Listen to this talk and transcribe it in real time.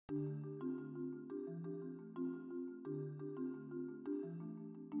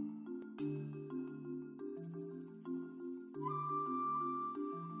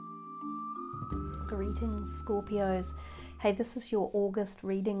Greetings, Scorpios. Hey, this is your August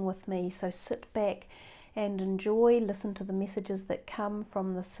reading with me, so sit back and enjoy, listen to the messages that come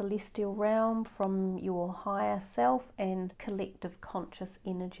from the celestial realm, from your higher self and collective conscious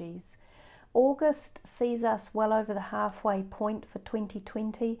energies. August sees us well over the halfway point for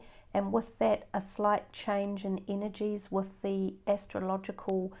 2020, and with that a slight change in energies with the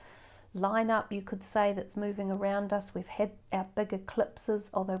astrological lineup, you could say, that's moving around us. We've had our big eclipses,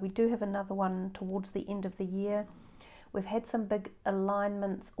 although we do have another one towards the end of the year. We've had some big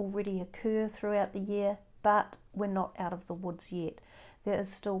alignments already occur throughout the year, but we're not out of the woods yet. There is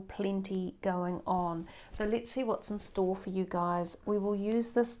still plenty going on. So let's see what's in store for you guys. We will use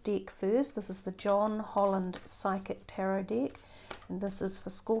this deck first. This is the John Holland Psychic Tarot deck, and this is for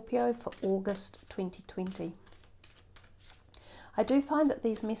Scorpio for August 2020. I do find that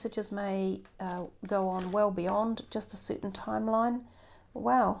these messages may go on well beyond just a certain timeline.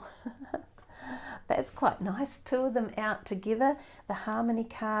 Wow, that's quite nice. Two of them out together. The Harmony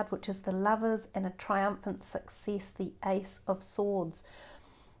card, which is the Lovers, and a triumphant success, the Ace of Swords.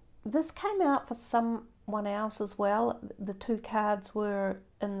 This came out for someone else as well. The two cards were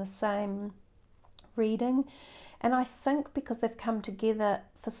in the same reading. And I think because they've come together,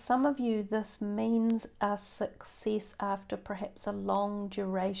 for some of you, this means a success after perhaps a long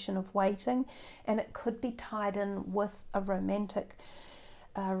duration of waiting, and it could be tied in with a romantic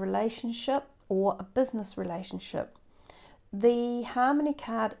relationship or a business relationship. The Harmony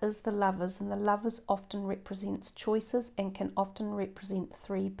card is the Lovers, and the Lovers often represents choices and can often represent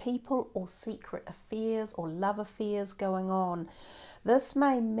three people or secret affairs or love affairs going on. This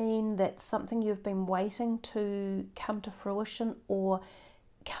may mean that something you've been waiting to come to fruition or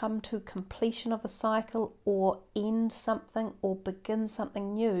come to completion of a cycle or end something or begin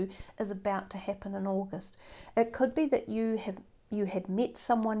something new is about to happen in August. It could be that you had met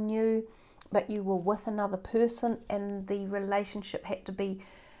someone new, but you were with another person and the relationship had to be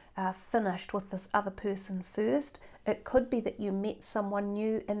finished with this other person first. It could be that you met someone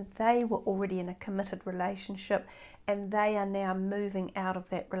new and they were already in a committed relationship and they are now moving out of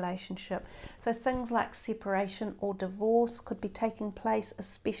that relationship. So things like separation or divorce could be taking place,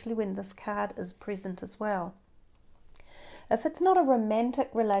 especially when this card is present as well. If it's not a romantic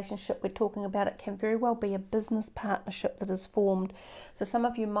relationship we're talking about, it can very well be a business partnership that is formed. So some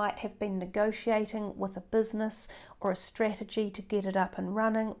of you might have been negotiating with a business or a strategy to get it up and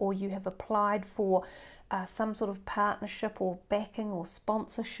running, or you have applied for some sort of partnership or backing or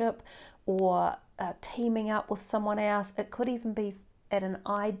sponsorship or teaming up with someone else. It could even be at an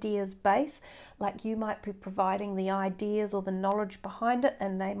ideas base, like you might be providing the ideas or the knowledge behind it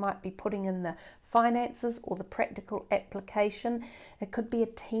and they might be putting in the finances or the practical application. It could be a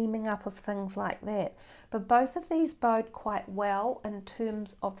teaming up of things like that. But both of these bode quite well in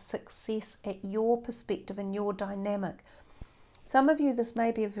terms of success at your perspective and your dynamic. Some of you, this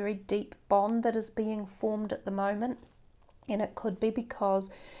may be a very deep bond that is being formed at the moment, and it could be because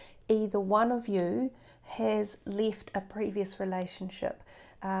either one of you has left a previous relationship.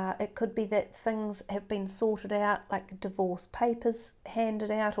 It could be that things have been sorted out, like divorce papers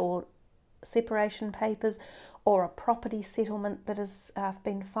handed out or separation papers, or a property settlement that has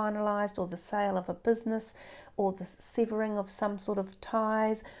been finalised, or the sale of a business, or the severing of some sort of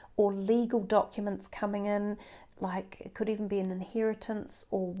ties, or legal documents coming in, like it could even be an inheritance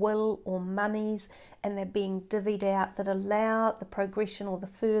or will or monies, and they're being divvied out that allow the progression or the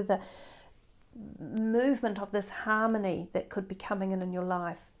further movement of this harmony that could be coming in your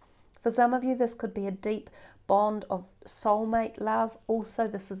life. For some of you, this could be a deep bond of soulmate love. Also,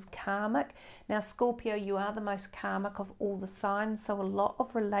 this is karmic. Now, Scorpio, you are the most karmic of all the signs, so a lot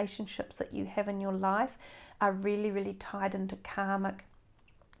of relationships that you have in your life are really, really tied into karmic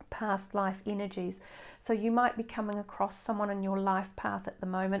past life energies. So you might be coming across someone in your life path at the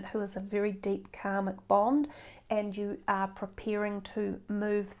moment who is a very deep karmic bond, and you are preparing to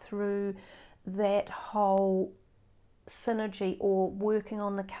move through that whole synergy, or working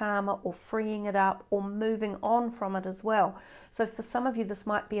on the karma, or freeing it up, or moving on from it as well. So for some of you, this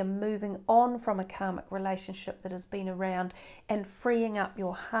might be a moving on from a karmic relationship that has been around and freeing up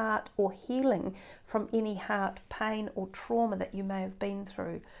your heart, or healing from any heart pain or trauma that you may have been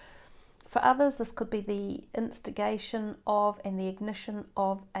through. For others, this could be the instigation of and the ignition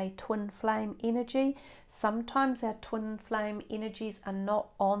of a twin flame energy. Sometimes our twin flame energies are not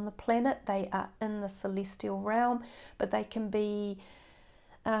on the planet, they are in the celestial realm, but they can be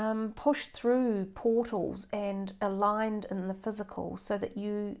pushed through portals and aligned in the physical, so that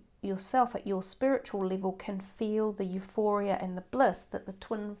you yourself at your spiritual level can feel the euphoria and the bliss that the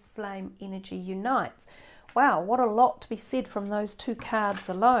twin flame energy unites. Wow, what a lot to be said from those two cards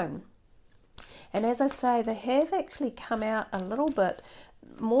alone. And as I say, they have actually come out a little bit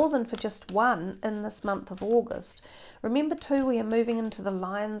more than for just one in this month of August. Remember too, we are moving into the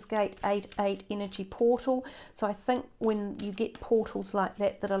Lionsgate 8-8 energy portal. So I think when you get portals like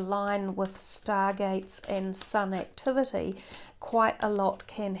that that align with stargates and sun activity, quite a lot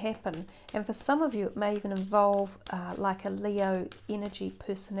can happen. And for some of you, it may even involve like a Leo energy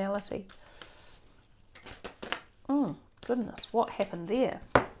personality. Goodness, what happened there?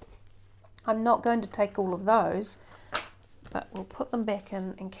 I'm not going to take all of those, but we'll put them back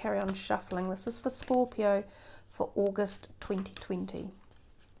in and carry on shuffling. This is for Scorpio for August 2020.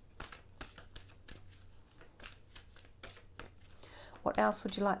 What else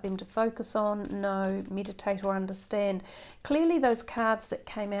would you like them to focus on? Know, meditate or understand. Clearly those cards that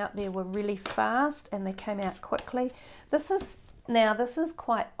came out there were really fast and they came out quickly. This is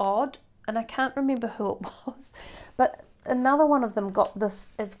quite odd, and I can't remember who it was, but another one of them got this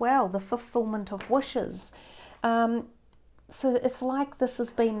as well, the fulfillment of wishes. So it's like this has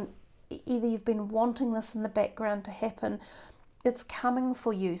been, either you've been wanting this in the background to happen, it's coming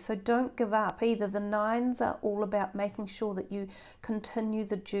for you, so don't give up. Either the nines are all about making sure that you continue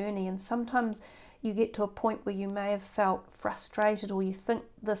the journey, and sometimes you get to a point where you may have felt frustrated, or you think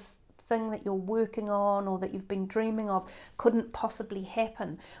this thing that you're working on or that you've been dreaming of couldn't possibly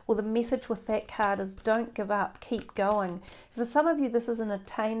happen. Well, the message with that card is don't give up, keep going. For some of you, this is an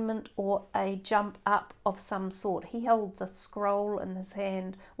attainment or a jump up of some sort. He holds a scroll in his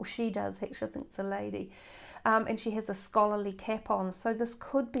hand, or she does, actually I think it's a lady, and she has a scholarly cap on. So this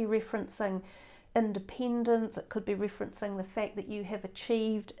could be referencing independence, it could be referencing the fact that you have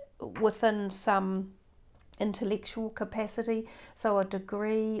achieved within some intellectual capacity, so a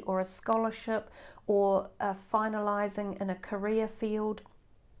degree or a scholarship or finalizing in a career field.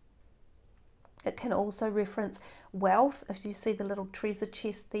 It can also reference wealth, if you see the little treasure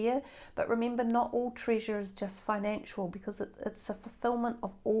chest there. But remember, not all treasure is just financial, because it's a fulfillment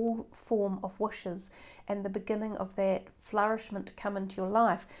of all form of wishes and the beginning of that flourishment to come into your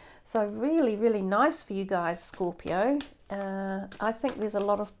life. So really, really nice for you guys, Scorpio. I think there's a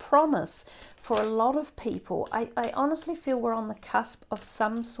lot of promise for a lot of people. I honestly feel we're on the cusp of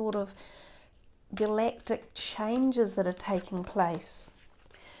some sort of galactic changes that are taking place.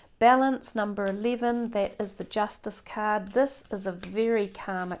 Balance, number 11, that is the Justice card. This is a very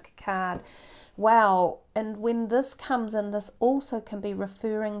karmic card. Wow. And when this comes in, this also can be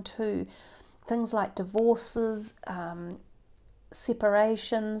referring to things like divorces,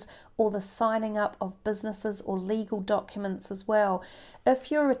 separations, or the signing up of businesses or legal documents as well.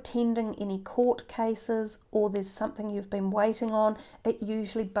 If you're attending any court cases or there's something you've been waiting on, it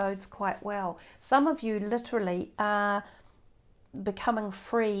usually bodes quite well. Some of you literally are becoming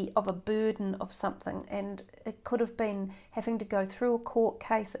free of a burden of something, and it could have been having to go through a court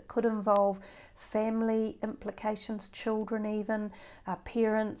case. It could involve family implications, children even,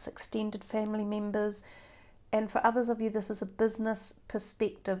 parents, extended family members. And for others of you, this is a business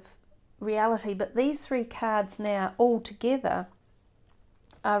perspective reality. But these three cards now all together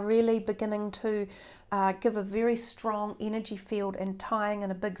are really beginning to give a very strong energy field and tying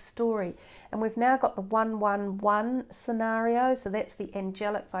in a big story. And we've now got the 111 scenario, so that's the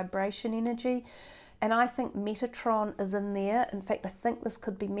angelic vibration energy. And I think Metatron is in there. In fact, I think this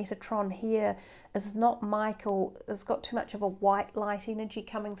could be Metatron here. It's not Michael. It's got too much of a white light energy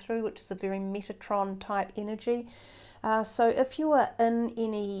coming through, which is a very Metatron type energy. So if you are in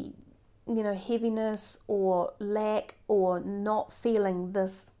any, heaviness or lack, or not feeling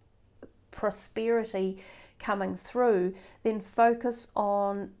this prosperity coming through, then focus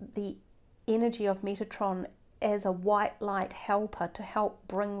on the energy of Metatron as a white light helper to help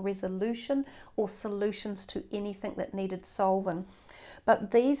bring resolution or solutions to anything that needed solving.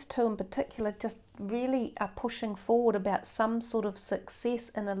 But these two in particular just really are pushing forward about some sort of success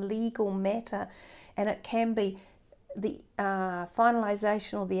in a legal matter, and it can be the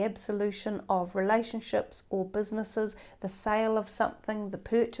finalization or the absolution of relationships or businesses, the sale of something, the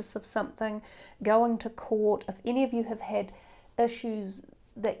purchase of something, going to court. If any of you have had issues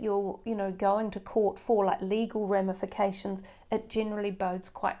that you're going to court for, like legal ramifications, it generally bodes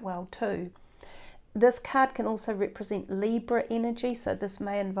quite well too. This card can also represent Libra energy, so this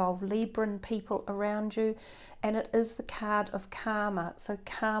may involve Libran people around you, and it is the card of karma, so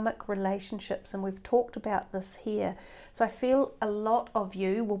karmic relationships, and we've talked about this here. So I feel a lot of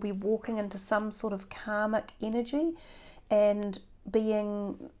you will be walking into some sort of karmic energy and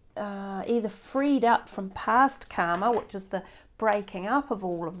being either freed up from past karma, which is the breaking up of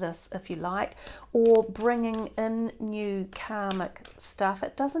all of this, if you like, or bringing in new karmic stuff.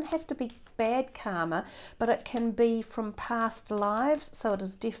 It doesn't have to be bad karma, but it can be from past lives. So it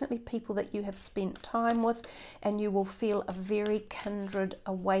is definitely people that you have spent time with, and you will feel a very kindred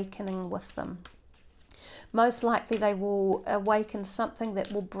awakening with them. Most likely they will awaken something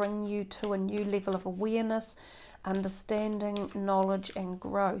that will bring you to a new level of awareness, understanding, knowledge and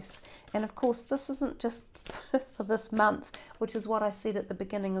growth. And of course this isn't just for this month, which is what I said at the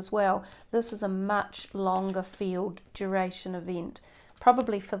beginning as well. This is a much longer field duration event,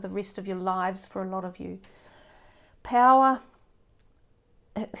 probably for the rest of your lives for a lot of you. Power,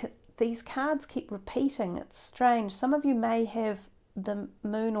 these cards keep repeating. It's strange. Some of you may have the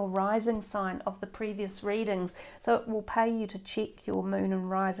moon or rising sign of the previous readings, so it will pay you to check your moon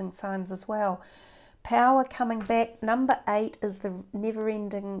and rising signs as well. Power coming back. Number 8 is the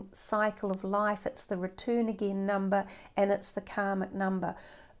never-ending cycle of life. It's the return again number, and it's the karmic number.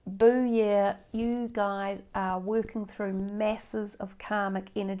 Booyah, you guys are working through masses of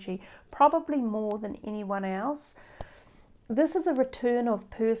karmic energy, probably more than anyone else. This is a return of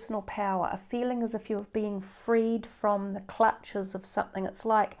personal power, a feeling as if you're being freed from the clutches of something. It's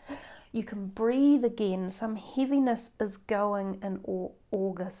like you can breathe again. Some heaviness is going in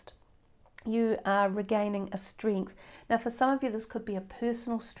August. You are regaining a strength. Now for some of you this could be a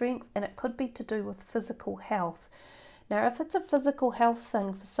personal strength, and it could be to do with physical health. Now if it's a physical health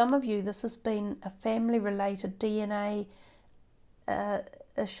thing, for some of you this has been a family related DNA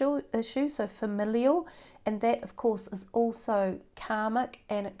issue, so familial, and that of course is also karmic,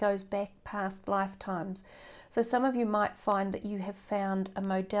 and it goes back past lifetimes. So some of you might find that you have found a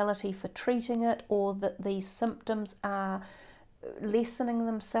modality for treating it, or that these symptoms are lessening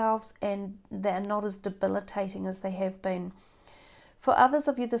themselves and they're not as debilitating as they have been. For others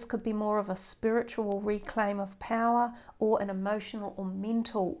of you this could be more of a spiritual reclaim of power, or an emotional or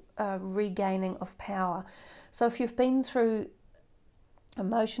mental regaining of power. So if you've been through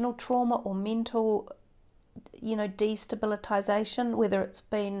emotional trauma or mental destabilization, whether it's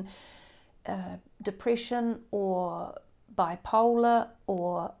been depression or bipolar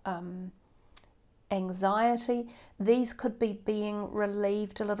or anxiety, these could be being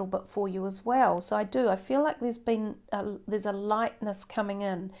relieved a little bit for you as well. So I feel like there's a lightness coming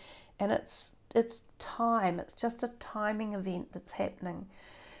in, and it's time. It's just a timing event that's happening.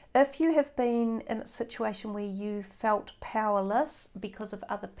 If you have been in a situation where you felt powerless because of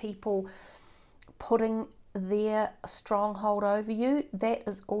other people putting their stronghold over you, that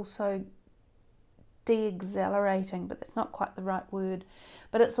is also de-accelerating, but that's not quite the right word.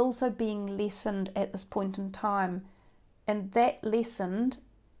 But it's also being lessened at this point in time. And that lessened,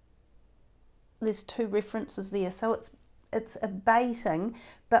 there's 2 references there. So it's abating,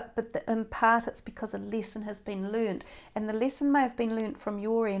 but in part it's because a lesson has been learnt. And the lesson may have been learnt from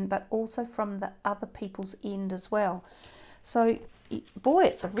your end, but also from the other people's end as well. So, boy,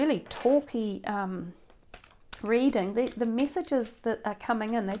 it's a really talky reading. The messages that are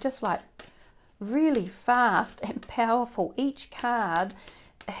coming in, they're just like really fast and powerful. Each card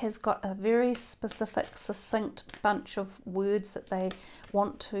has got a very specific, succinct bunch of words that they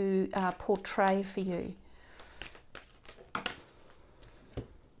want to portray for you.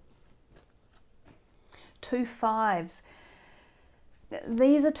 Two fives.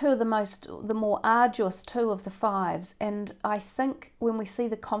 These are 2 of the more arduous 2 of the 5s, and I think when we see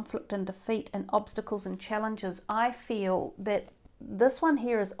the conflict and defeat and obstacles and challenges, I feel that this one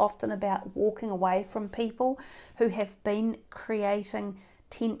here is often about walking away from people who have been creating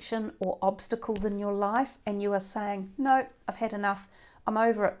tension or obstacles in your life, and you are saying, no, I've had enough, I'm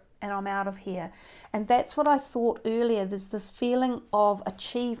over it, and I'm out of here. And that's what I thought earlier. There's this feeling of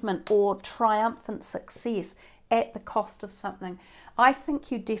achievement or triumphant success at the cost of something. I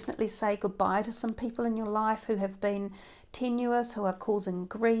think you definitely say goodbye to some people in your life who have been tenuous, who are causing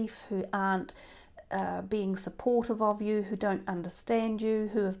grief, who aren't being supportive of you, who don't understand you,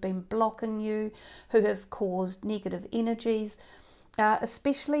 who have been blocking you, who have caused negative energies,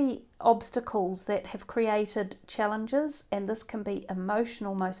 especially obstacles that have created challenges. And this can be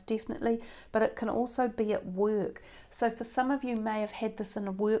emotional, most definitely, but it can also be at work. So for some of you may have had this in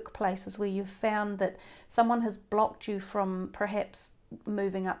workplaces where you've found that someone has blocked you from perhaps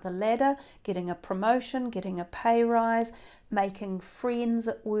moving up the ladder, getting a promotion, getting a pay rise, making friends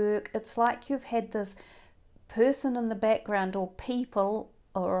at work. It's like you've had this person in the background, or people,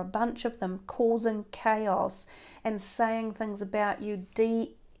 or a bunch of them, causing chaos and saying things about you,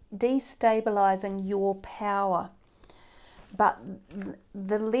 destabilizing your power. But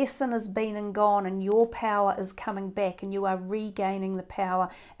the lesson has been and gone, and your power is coming back, and you are regaining the power.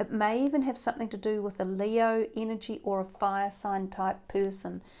 It may even have something to do with a Leo energy or a fire sign type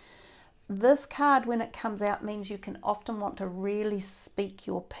person. This card, when it comes out, means you can often want to really speak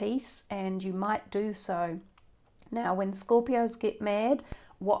your piece, and you might do so. Now, when Scorpios get mad,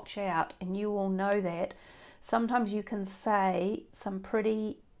 watch out, and you all know that. Sometimes you can say some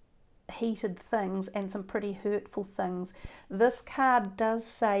pretty heated things and some pretty hurtful things. This card does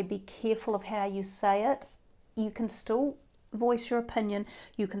say be careful of how you say it. You can still voice your opinion.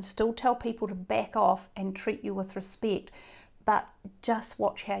 You can still tell people to back off and treat you with respect, but just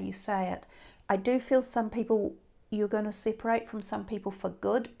watch how you say it. I do feel some people, you're going to separate from some people for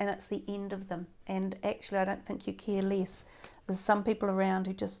good, and it's the end of them. And actually, I don't think you care less. There's some people around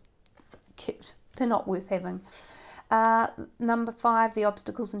who just, they're not worth having. Number 5, the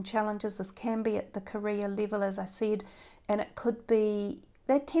obstacles and challenges. This can be at the career level, as I said, and it could be,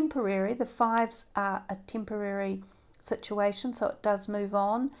 they're temporary. The 5s are a temporary situation, so it does move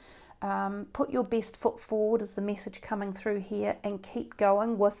on. Put your best foot forward is the message coming through here, and keep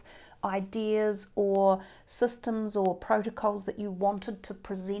going with ideas or systems or protocols that you wanted to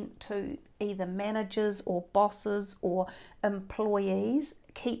present to either managers or bosses or employees.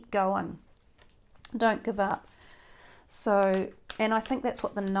 Keep going. Don't give up. So, and I think that's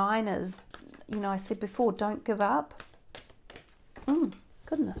what the 9 is. You know, I said before, don't give up.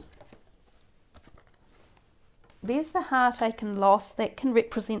 Goodness. There's the heartache and loss. That can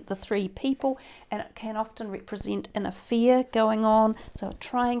represent the 3 people, and it can often represent an affair going on. So a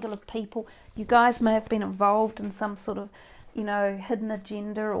triangle of people. You guys may have been involved in some sort of, you know, hidden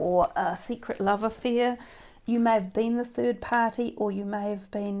agenda or a secret love affair. You may have been the third party, or you may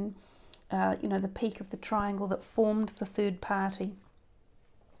have been, you know, the peak of the triangle that formed the third party.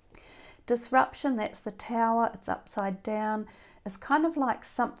 Disruption, that's the Tower. It's upside down. It's kind of like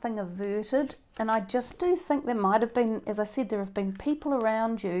something averted. And I just do think there might have been, as I said, there have been people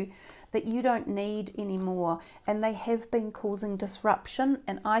around you that you don't need anymore, and they have been causing disruption.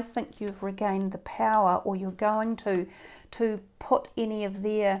 And I think you've regained the power, or you're going to put any of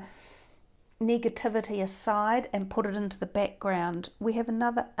their negativity aside and put it into the background. We have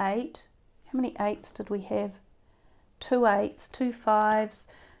another 8. How many 8s did we have? 2 8s, 2 5s,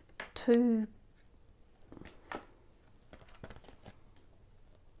 2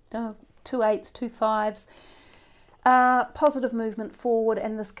 8s, 2 5s. Positive movement forward,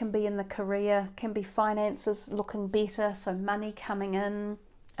 and this can be in the career, can be finances looking better, so money coming in.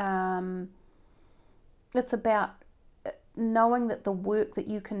 It's about knowing that the work that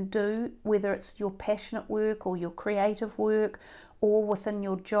you can do, whether it's your passionate work or your creative work or within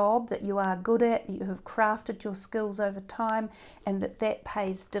your job that you are good at, you have crafted your skills over time, and that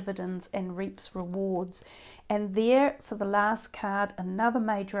pays dividends and reaps rewards. And there, for the last card, another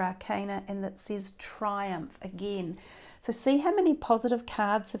major arcana, and that says triumph again. So see how many positive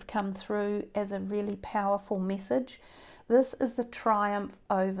cards have come through as a really powerful message. This is the triumph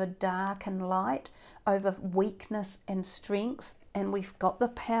over dark and light, over weakness and strength, and we've got the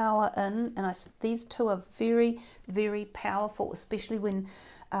power in, and these 2 are very, very powerful, especially when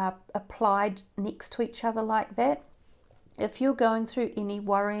applied next to each other like that. If you're going through any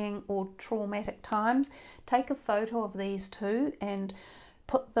worrying or traumatic times, take a photo of these 2 and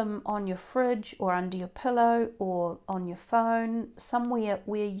put them on your fridge or under your pillow or on your phone, somewhere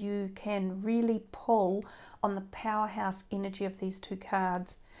where you can really pull on the powerhouse energy of these 2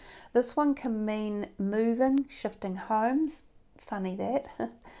 cards. This one can mean moving, shifting homes, funny that,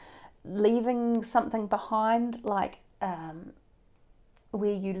 leaving something behind, like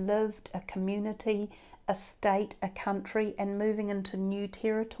where you lived, a community, a state, a country, and moving into new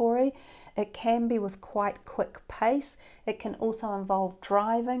territory. It can be with quite quick pace. It can also involve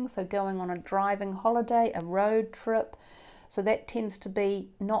driving, so going on a driving holiday, a road trip. So that tends to be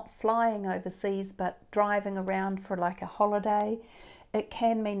not flying overseas, but driving around for like a holiday. It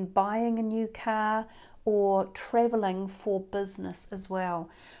can mean buying a new car or traveling for business as well.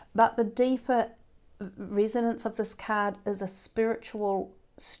 But the deeper resonance of this card is a spiritual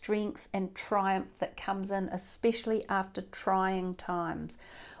strength and triumph that comes in, especially after trying times.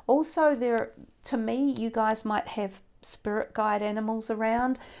 Also, to me, you guys might have spirit guide animals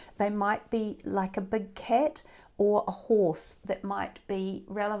around. They might be like a big cat or a horse that might be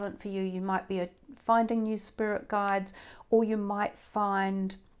relevant for you. You might be finding new spirit guides, or you might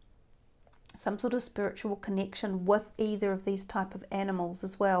find some sort of spiritual connection with either of these type of animals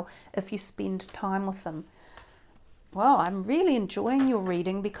as well, if you spend time with them. Well, I'm really enjoying your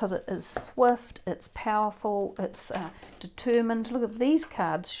reading because it is swift, it's powerful, it's determined. Look at these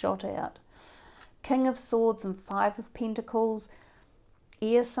cards shot out. King of Swords and 5 of Pentacles,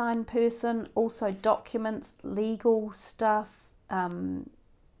 air sign person, also documents, legal stuff,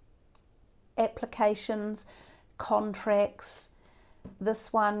 applications, contracts.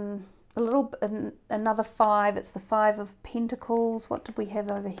 This one, a little, another 5, it's the 5 of Pentacles. What did we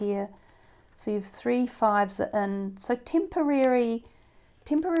have over here? So you have 3 5s in. So temporary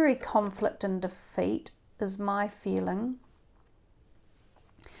conflict and defeat is my feeling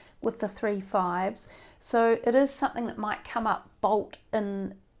with the 3 5s. So it is something that might come up bolt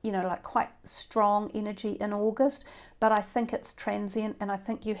in, you know, like quite strong energy in August, but I think it's transient, and I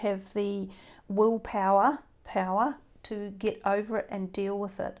think you have the willpower to get over it and deal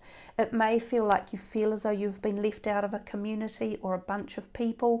with it. It may feel like you feel as though you've been left out of a community or a bunch of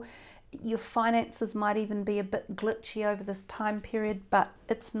people. Your finances might even be a bit glitchy over this time period, but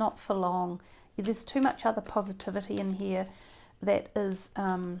it's not for long. There's too much other positivity in here that is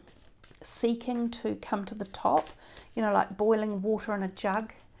seeking to come to the top, you know, like boiling water in a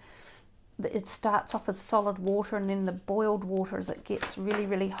jug. It starts off as solid water, and then the boiled water, as it gets really,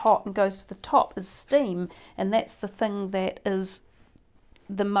 really hot and goes to the top, is steam. And that's the thing that is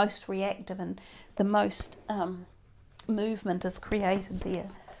the most reactive, and the most movement is created there.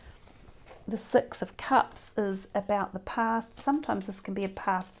 The 6 of Cups is about the past. Sometimes this can be a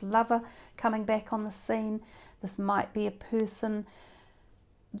past lover coming back on the scene. This might be a person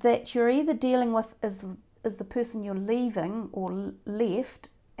that you're either dealing with as the person you're leaving or left,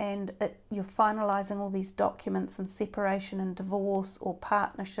 and you're finalising all these documents and separation and divorce or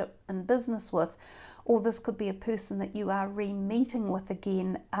partnership and business with, or this could be a person that you are re-meeting with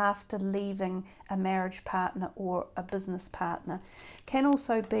again after leaving a marriage partner or a business partner. Can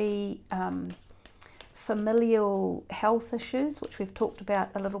also be familial health issues, which we've talked about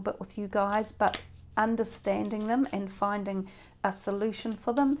a little bit with you guys, but understanding them and finding a solution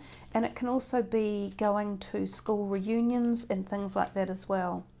for them. And it can also be going to school reunions and things like that as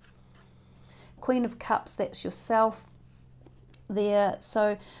well. Queen of Cups, that's yourself there.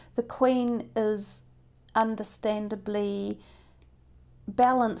 So the Queen is understandably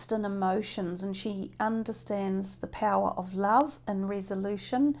balanced in emotions, and she understands the power of love and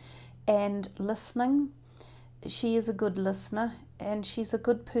resolution and listening. She is a good listener, and she's a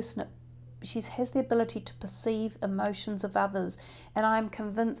good person. She has the ability to perceive emotions of others, and I'm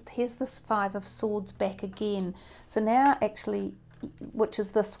convinced, here's this 5 of Swords back again. So now actually, which is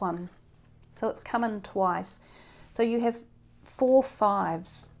this one, so it's come in twice. So you have 4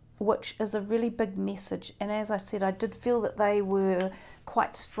 5s, which is a really big message, and as I said, I did feel that they were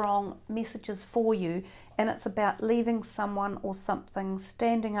quite strong messages for you, and it's about leaving someone or something,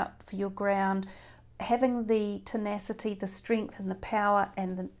 standing up for your ground, having the tenacity, the strength and the power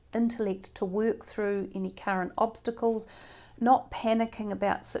and the intellect to work through any current obstacles, not panicking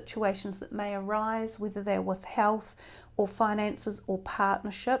about situations that may arise, whether they're with health or finances or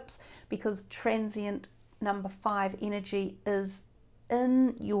partnerships, because transient number 5 energy is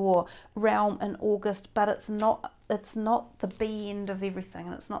in your realm in August, but it's not the B end of everything,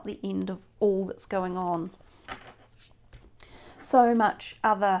 and it's not the end of all that's going on. So much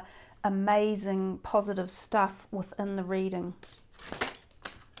other amazing positive stuff within the reading.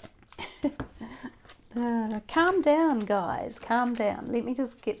 Calm down, guys, calm down. Let me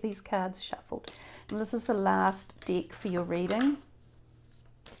just get these cards shuffled. And this is the last deck for your reading.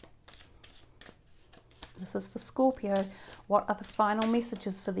 This is for Scorpio. What are the final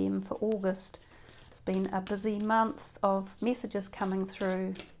messages for them for August? It's been a busy month of messages coming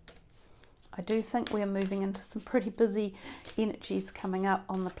through. I do think we're moving into some pretty busy energies coming up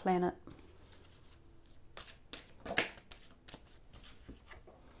on the planet.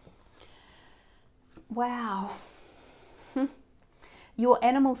 Wow. Your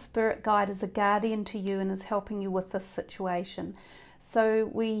animal spirit guide is a guardian to you and is helping you with this situation. So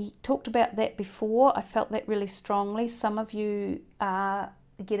we talked about that before. I felt that really strongly. Some of you are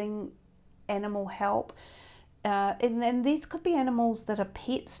getting animal help. And these could be animals that are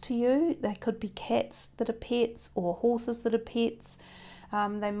pets to you. They could be cats that are pets or horses that are pets.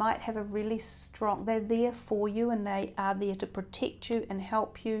 They might have a really strong, they're there for you, and they are there to protect you and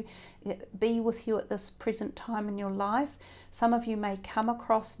help you, be with you at this present time in your life. Some of you may come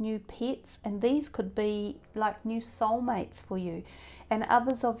across new pets, and these could be like new soulmates for you. And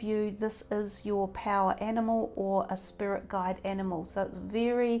others of you, this is your power animal or a spirit guide animal. So it's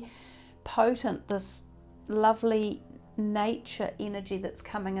very potent, this lovely nature energy that's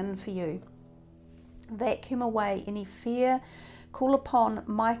coming in for you. Vacuum away any fear. Call upon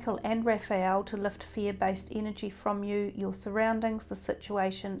Michael and Raphael to lift fear-based energy from you, your surroundings, the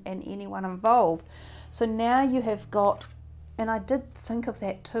situation, and anyone involved. So now you have got, and I did think of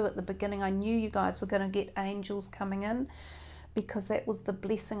that too at the beginning, I knew you guys were going to get angels coming in, because that was the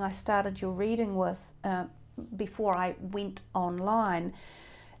blessing I started your reading with before I went online.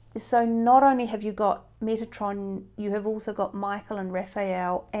 So not only have you got Metatron, you have also got Michael and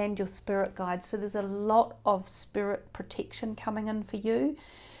Raphael and your spirit guides. So there's a lot of spirit protection coming in for you.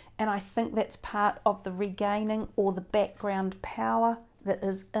 And I think that's part of the regaining or the background power that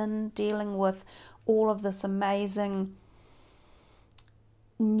is in dealing with all of this amazing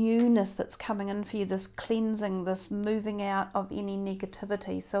newness that's coming in for you, this cleansing, this moving out of any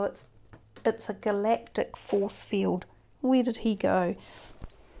negativity. So it's a galactic force field. Where did he go?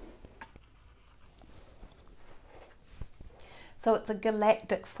 So it's a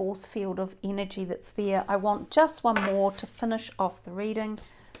galactic force field of energy that's there. I want just one more to finish off the reading.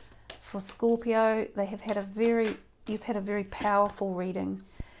 For Scorpio, you've had a very powerful reading.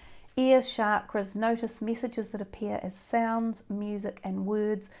 Ears, chakras, notice messages that appear as sounds, music and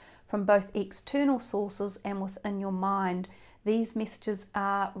words from both external sources and within your mind. These messages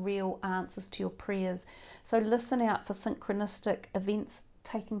are real answers to your prayers. So listen out for synchronistic events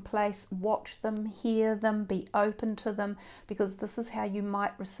taking place, watch them, hear them, be open to them, because this is how you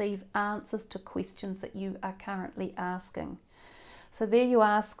might receive answers to questions that you are currently asking. So there you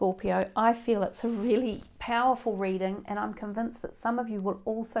are, Scorpio. I feel it's a really powerful reading, and I'm convinced that some of you will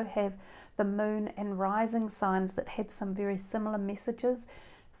also have the moon and rising signs that had some very similar messages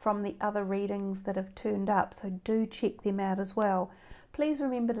from the other readings that have turned up. So do check them out as well. Please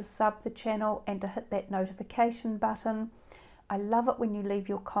remember to sub the channel and to hit that notification button. I love it when you leave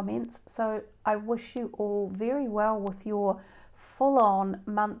your comments. So I wish you all very well with your full-on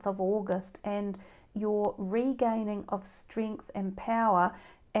month of August and your regaining of strength and power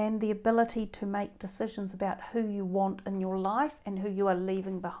and the ability to make decisions about who you want in your life and who you are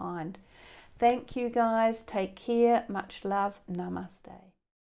leaving behind. Thank you guys. Take care. Much love. Namaste.